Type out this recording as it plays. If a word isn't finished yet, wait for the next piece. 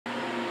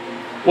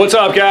What's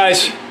up,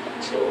 guys?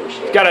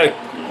 Got a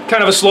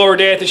kind of a slower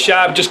day at the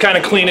shop, just kind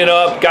of cleaning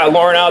up. Got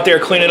Lauren out there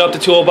cleaning up the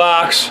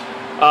toolbox.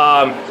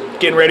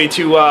 Getting ready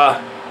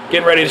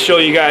to show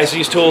you guys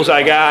these tools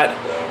I got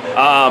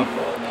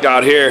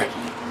out here.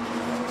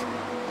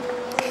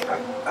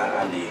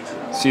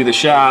 See the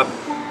shop.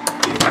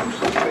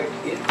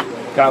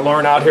 Got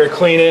Lauren out here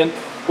cleaning.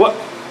 What?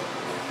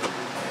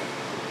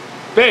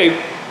 Babe,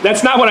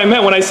 that's not what I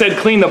meant when I said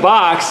clean the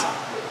box.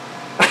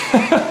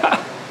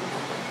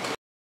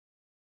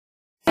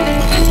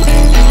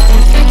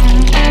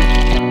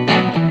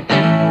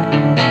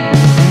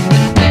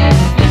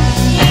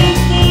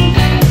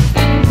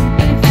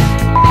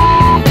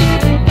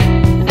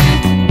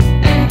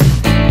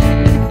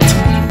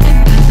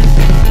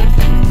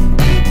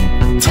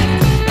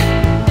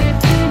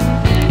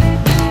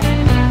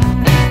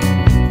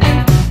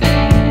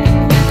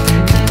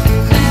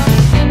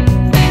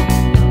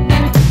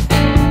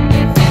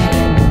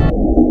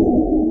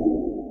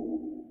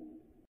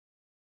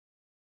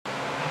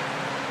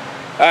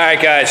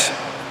 Alright guys,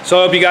 so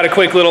I hope you got a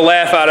quick little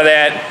laugh out of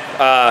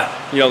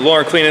that. You know,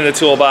 Lauren cleaning the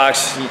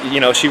toolbox, you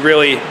know,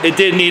 it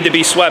did need to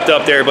be swept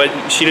up there,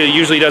 but she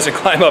usually doesn't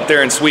climb up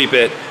there and sweep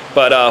it.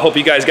 But hope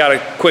you guys got a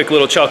quick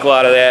little chuckle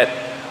out of that.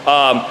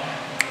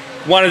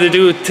 Wanted to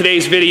do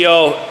today's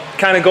video,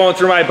 kind of going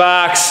through my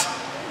box,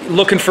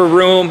 looking for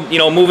room, you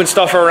know, moving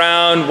stuff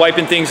around,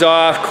 wiping things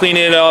off,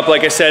 cleaning it up.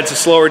 Like I said, it's a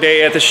slower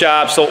day at the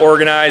shop, so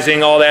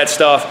organizing, all that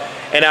stuff.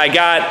 And I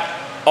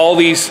got all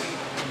these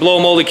blow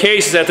molded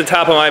cases at the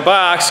top of my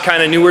box,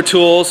 kind of newer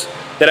tools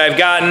that I've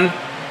gotten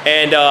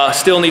and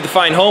still need to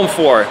find home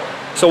for.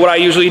 So what I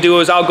usually do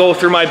is I'll go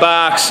through my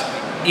box,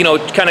 you know,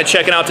 kind of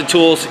checking out the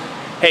tools.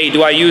 Hey,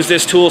 do I use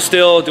this tool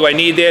still? Do I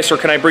need this, or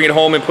can I bring it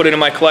home and put it in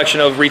my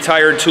collection of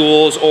retired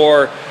tools,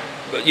 or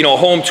you know,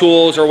 home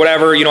tools or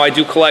whatever. You know, I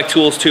do collect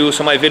tools too,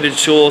 so my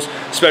vintage tools,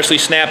 especially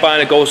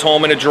Snap-on, it goes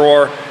home in a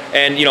drawer,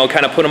 and you know,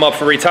 kind of put them up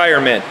for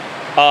retirement.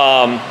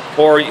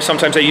 Or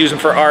sometimes I use them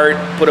for art,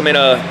 put them in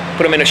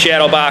a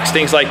shadow box,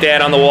 things like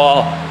that on the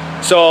wall.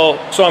 So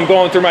I'm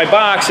going through my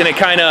box, and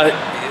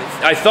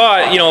I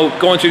thought, you know,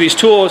 going through these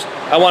tools,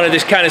 I wanted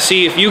to kind of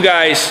see if you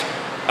guys,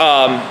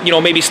 you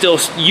know, maybe still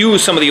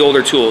use some of the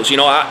older tools. You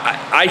know,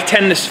 I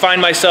tend to find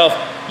myself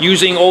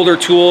using older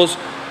tools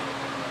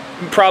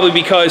probably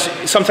because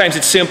sometimes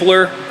it's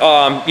simpler,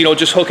 you know,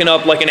 just hooking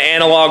up like an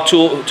analog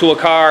tool to a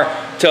car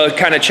to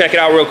kind of check it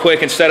out real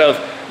quick instead of,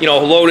 you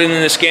know, loading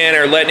in the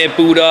scanner, letting it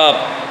boot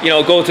up, you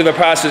know, go through the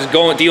process,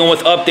 dealing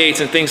with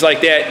updates and things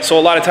like that. So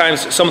a lot of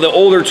times some of the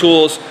older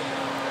tools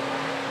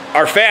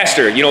are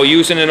faster. You know,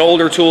 using an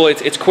older tool,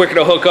 it's quicker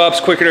to hook up,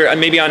 it's quicker to,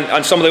 maybe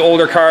on some of the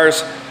older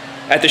cars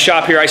at the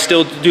shop here, I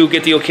still do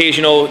get the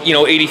occasional, you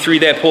know, 83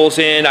 that pulls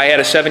in. I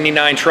had a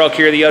 79 truck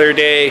here the other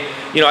day.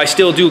 You know, I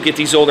still do get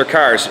these older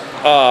cars.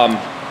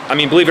 I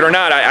mean, believe it or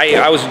not,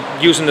 I was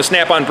using the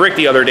Snap-on brick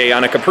the other day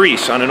on a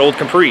Caprice, on an old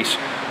Caprice.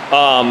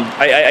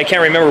 I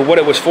can't remember what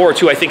it was for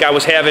too. I think I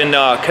was having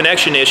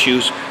connection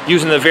issues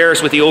using the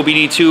Veris with the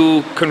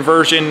OBD2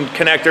 conversion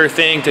connector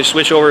thing to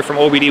switch over from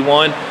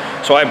OBD1.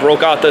 So I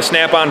broke out the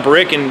Snap-on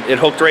brick and it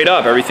hooked right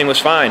up. Everything was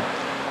fine.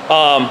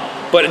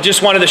 But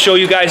just wanted to show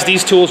you guys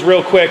these tools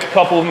real quick, a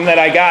couple of them that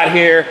I got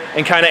here,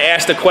 and kind of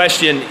ask the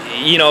question,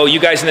 you know,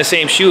 you guys in the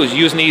same shoes,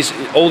 using these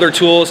older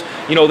tools.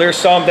 You know, there's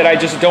some that I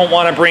just don't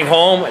want to bring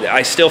home.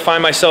 I still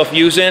find myself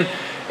using,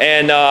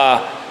 and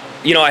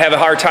you know, I have a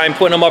hard time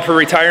putting them up for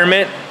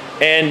retirement,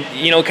 and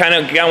you know, kind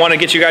of want to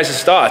get you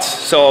guys' thoughts.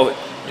 So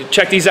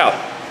check these out.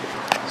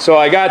 So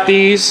I got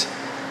these.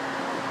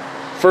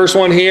 First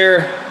one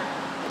here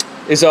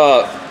is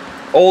a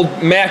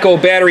old Mako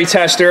battery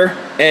tester,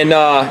 and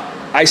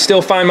I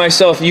still find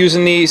myself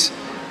using these.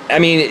 I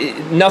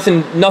mean,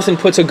 nothing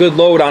puts a good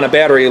load on a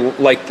battery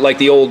like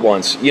the old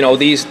ones. You know,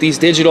 these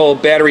digital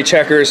battery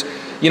checkers,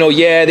 you know,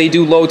 yeah, they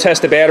do load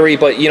test the battery,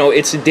 but you know,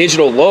 it's a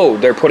digital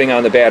load they're putting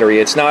on the battery.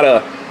 It's not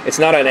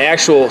an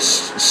actual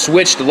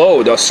switched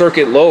load, a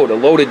circuit load, a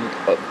loaded,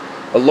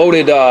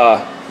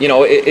 you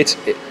know,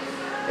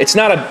 it's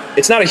not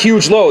a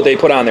huge load they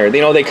put on there.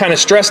 You know, they kind of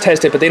stress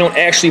test it, but they don't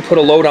actually put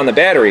a load on the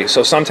battery.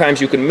 So sometimes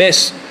you can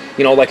miss,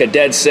 you know, like a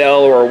dead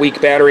cell or a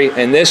weak battery,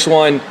 and this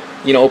one,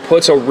 you know,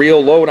 puts a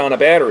real load on a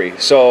battery.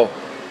 So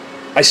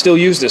I still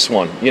use this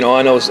one, you know,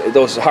 on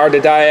those hard to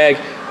diag.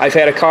 I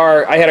had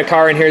a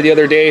car in here the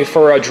other day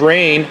for a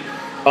drain,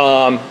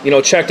 you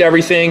know, checked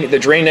everything. The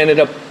drain ended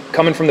up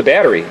coming from the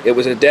battery. It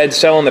was a dead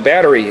cell in the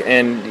battery,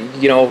 and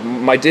you know,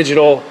 my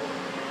digital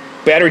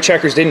battery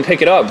checkers didn't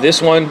pick it up. This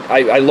one,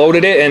 I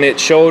loaded it, and it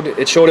showed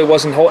it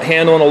wasn't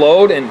handling a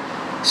load, and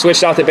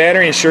switched out the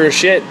battery, and sure as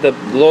shit, the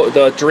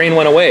drain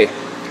went away.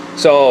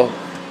 So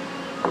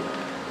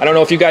I don't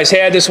know if you guys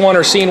had this one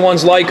or seen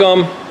ones like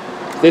them.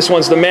 This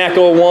one's the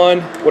Mako one.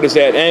 What is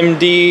that?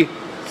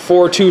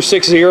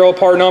 MD4260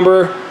 part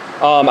number.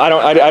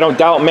 I don't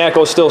doubt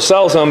Mako still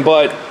sells them,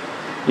 but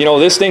you know,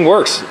 this thing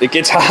works. It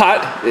gets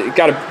hot. It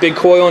got a big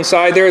coil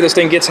inside there. This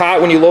thing gets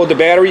hot when you load the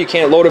battery. You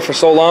can't load it for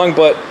so long,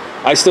 but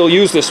I still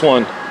use this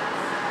one.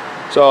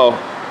 So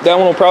that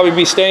one will probably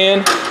be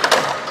staying.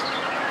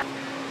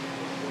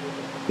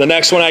 The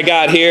next one I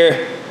got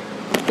here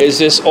is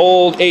this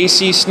old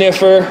AC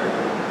sniffer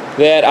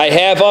that I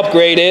have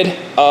upgraded,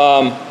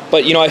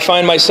 but you know, I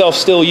find myself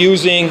still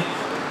using,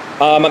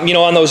 you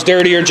know, on those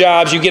dirtier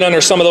jobs. You get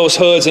under some of those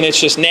hoods and it's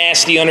just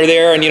nasty under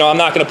there, and you know, I'm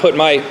not going to put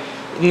my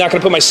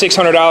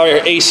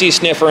 $600 AC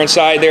sniffer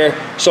inside there,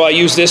 so I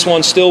use this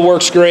one. Still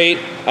works great.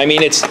 I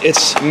mean,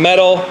 it's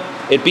metal,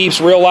 it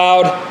beeps real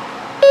loud,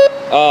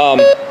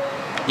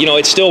 you know,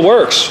 it still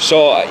works.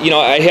 So you know,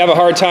 I have a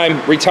hard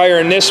time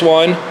retiring this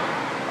one.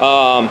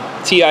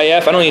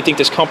 TIF, I don't even think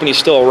this company's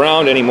still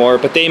around anymore,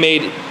 but they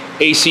made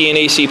AC and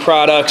AC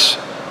products,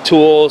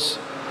 tools,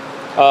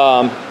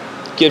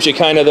 gives you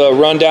kind of the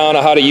rundown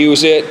of how to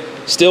use it.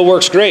 Still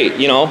works great,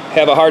 you know.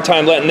 Have a hard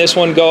time letting this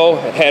one go.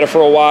 Had it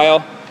for a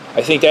while.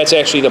 I think that's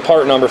actually the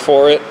part number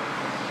for it.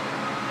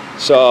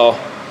 So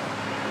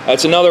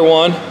that's another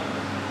one.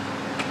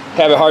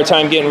 Have a hard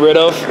time getting rid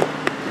of.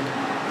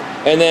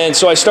 And then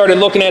so I started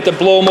looking at the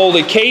blow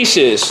molded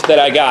cases that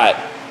I got.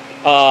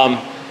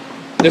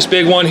 This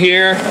big one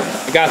here,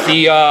 I got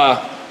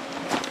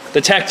the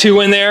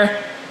THRU in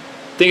there.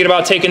 Thinking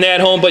about taking that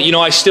home, but you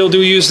know, I still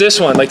do use this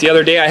one. Like the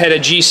other day I had a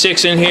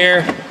G6 in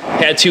here,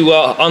 had to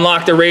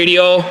unlock the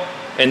radio,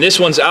 and this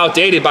one's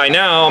outdated by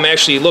now. I'm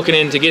actually looking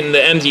into getting the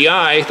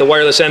MDI, the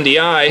wireless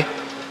MDI,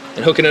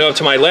 and hooking it up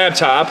to my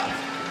laptop.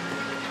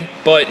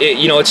 But it,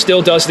 you know, it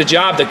still does the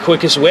job the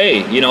quickest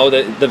way. You know,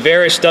 the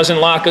Varus doesn't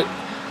lock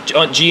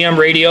GM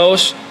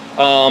radios.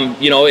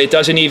 You know, it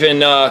doesn't even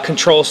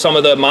control some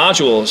of the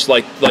modules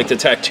like the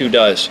THRU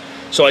does.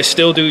 So I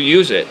still do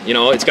use it. You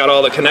know, it's got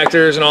all the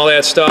connectors and all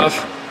that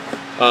stuff.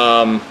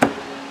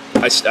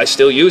 I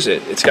still use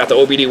it. It's got the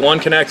OBD1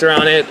 connector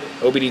on it,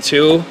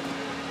 OBD2.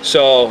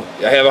 So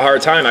I have a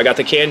hard time. I got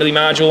the Candly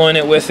module in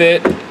it with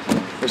it.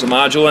 There's a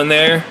module in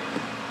there.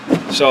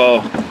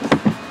 So,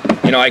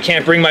 you know, I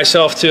can't bring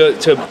myself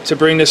to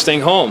bring this thing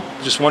home.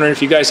 Just wondering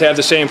if you guys have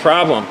the same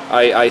problem.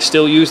 I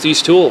still use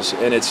these tools,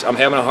 and I'm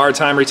having a hard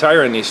time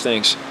retiring these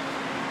things.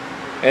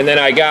 And then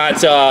I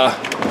got,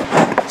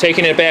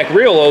 taking it back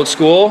real old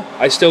school,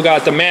 I still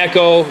got the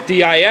Mako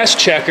DIS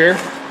checker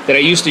that I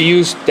used to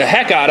use the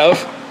heck out of.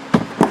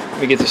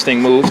 Let me get this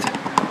thing moved.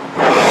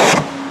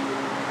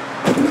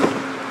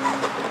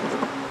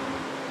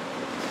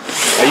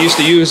 I used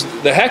to use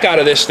the heck out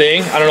of this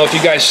thing. I don't know if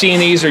you guys seen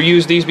these or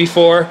used these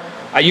before.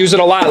 I use it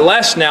a lot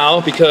less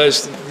now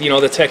because, you know,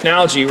 the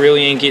technology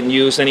really ain't getting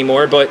used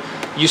anymore, but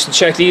used to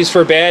check these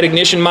for bad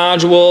ignition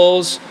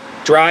modules,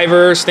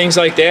 drivers, things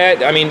like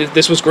that. I mean,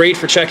 this was great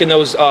for checking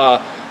those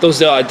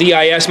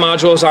DIS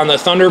modules on the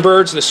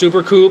Thunderbirds, the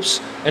Super Coupes,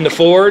 and the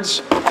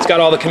Fords. It's got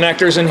all the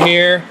connectors in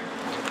here.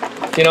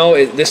 You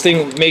know, this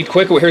thing made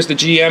quick. Here's the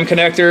GM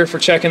connector for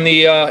checking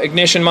the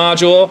ignition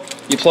module.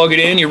 You plug it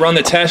in, you run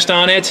the test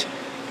on it,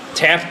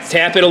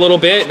 tap it a little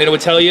bit, and it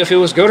would tell you if it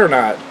was good or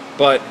not.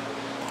 But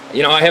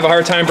you know, I have a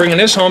hard time bringing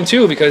this home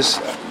too because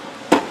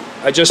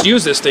I just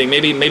used this thing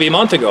maybe a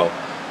month ago.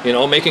 You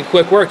know, making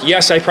quick work.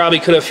 Yes, I probably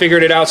could have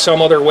figured it out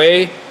some other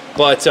way,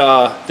 but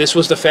this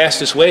was the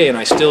fastest way, and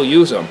I still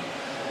use them.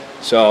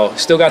 So,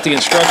 still got the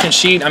instruction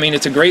sheet. I mean,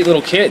 it's a great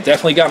little kit.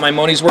 Definitely got my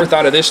money's worth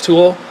out of this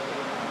tool,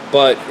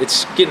 but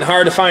it's getting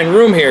hard to find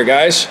room here,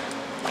 guys.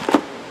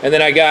 And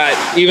then I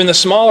got even the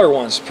smaller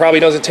ones. Probably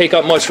doesn't take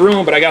up much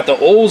room, but I got the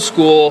old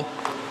school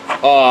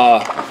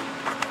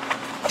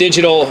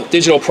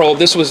digital probe.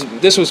 This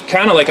was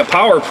kind of like a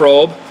power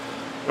probe.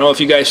 I don't know if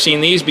you guys seen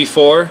these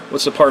before.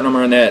 What's the part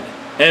number on that?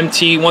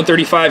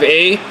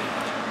 MT135A.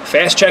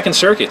 Fast checking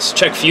circuits.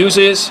 Check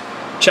fuses,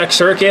 check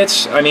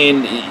circuits. I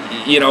mean,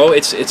 you know,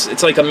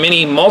 it's like a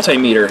mini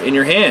multimeter in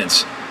your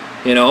hands.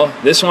 You know,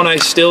 this one I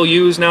still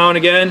use now and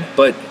again,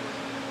 but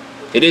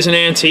it is an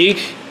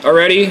antique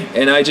already,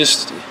 and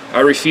I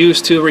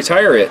refuse to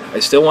retire it. I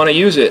still want to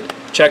use it.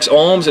 Checks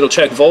ohms, it'll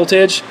check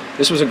voltage.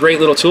 This was a great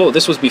little tool.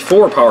 This was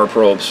before power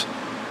probes.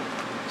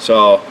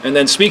 So, and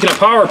then speaking of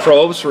power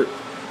probes,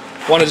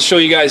 wanted to show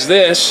you guys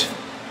this.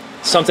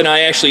 Something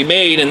I actually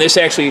made, and this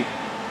actually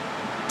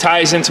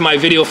ties into my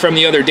video from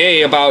the other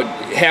day about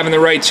having the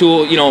right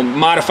tool, you know,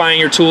 modifying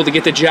your tool to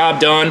get the job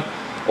done,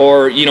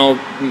 or, you know,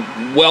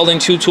 welding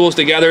two tools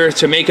together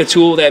to make a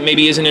tool that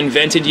maybe isn't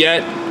invented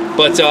yet.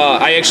 But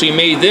I actually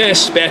made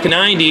this back in the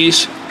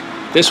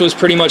 90s. This was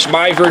pretty much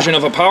my version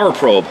of a power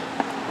probe.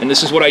 And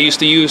this is what I used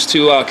to use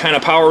to kind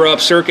of power up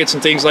circuits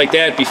and things like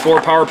that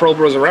before power probe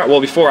was around. Well,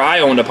 before I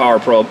owned a power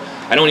probe.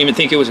 I don't even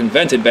think it was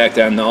invented back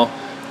then though.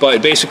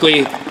 But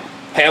basically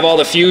have all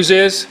the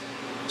fuses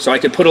so I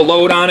could put a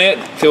load on it.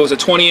 If it was a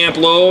 20 amp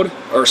load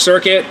or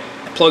circuit,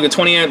 plug a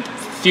 20 amp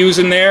fuse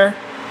in there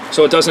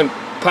so it doesn't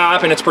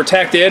pop and it's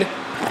protected.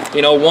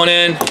 You know, one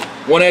end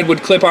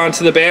would clip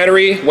onto the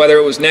battery, whether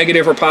it was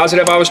negative or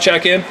positive I was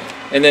checking,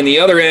 and then the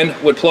other end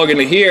would plug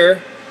into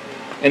here,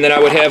 and then I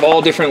would have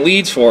all different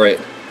leads for it.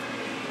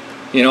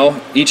 You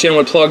know, each end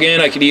would plug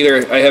in. I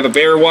have a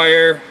bare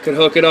wire, could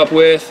hook it up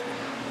with,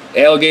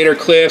 alligator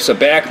clips, a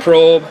back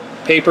probe,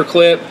 paper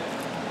clip.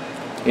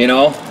 You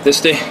know, this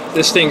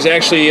thing's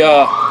actually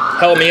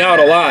helped me out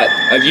a lot.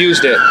 I've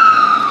used it.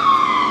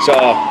 So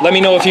let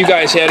me know if you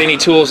guys had any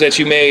tools that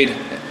you made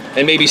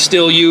and maybe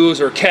still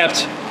use or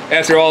kept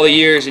after all the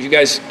years, if you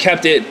guys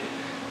kept it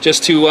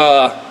just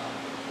to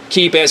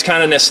keep as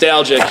kind of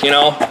nostalgic, you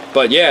know.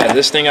 But yeah,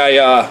 this thing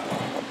I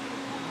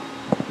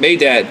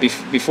made that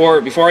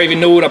before I even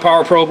knew what a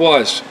Power Probe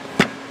was.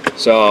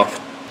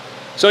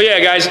 So yeah,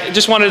 guys,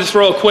 just wanted to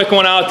throw a quick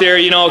one out there,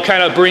 you know,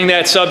 kind of bring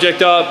that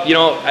subject up. You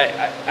know,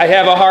 I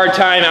have a hard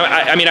time.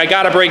 I mean, I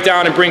got to break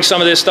down and bring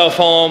some of this stuff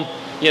home.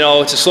 You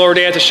know, it's a slower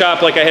day at the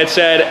shop, like I had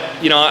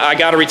said. You know, I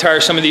got to retire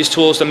some of these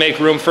tools to make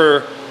room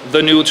for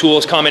the new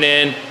tools coming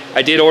in.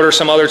 I did order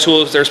some other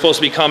tools. They're supposed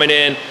to be coming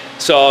in.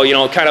 So, you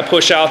know, kind of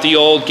push out the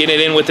old, get it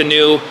in with the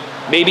new.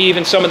 Maybe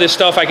even some of this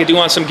stuff I could do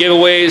on some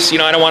giveaways. You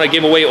know, I don't want to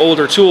give away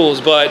older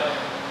tools, but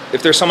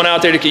if there's someone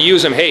out there that could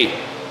use them, hey,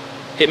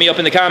 hit me up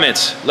in the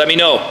comments. Let me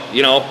know,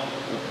 you know.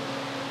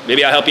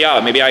 Maybe I'll help you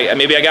out. Maybe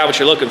I got what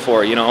you're looking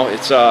for, you know.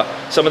 It's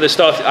some of this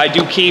stuff I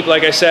do keep.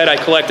 Like I said, I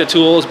collect the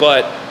tools,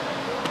 but,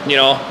 you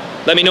know,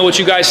 let me know what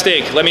you guys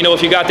think. Let me know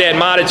if you got that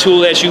modded tool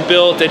that you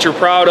built that you're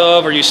proud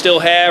of, or you still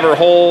have or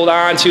hold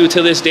on to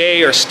this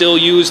day, or still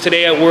use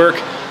today at work.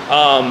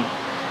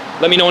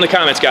 Let me know in the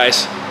comments,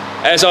 guys.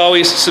 As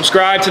always,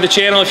 subscribe to the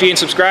channel if you ain't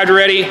subscribed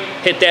already.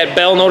 Hit that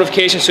bell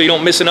notification so you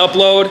don't miss an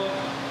upload.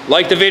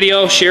 Like the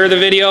video, share the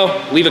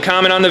video, leave a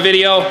comment on the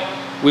video.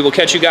 We will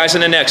catch you guys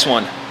in the next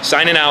one.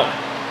 Signing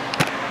out.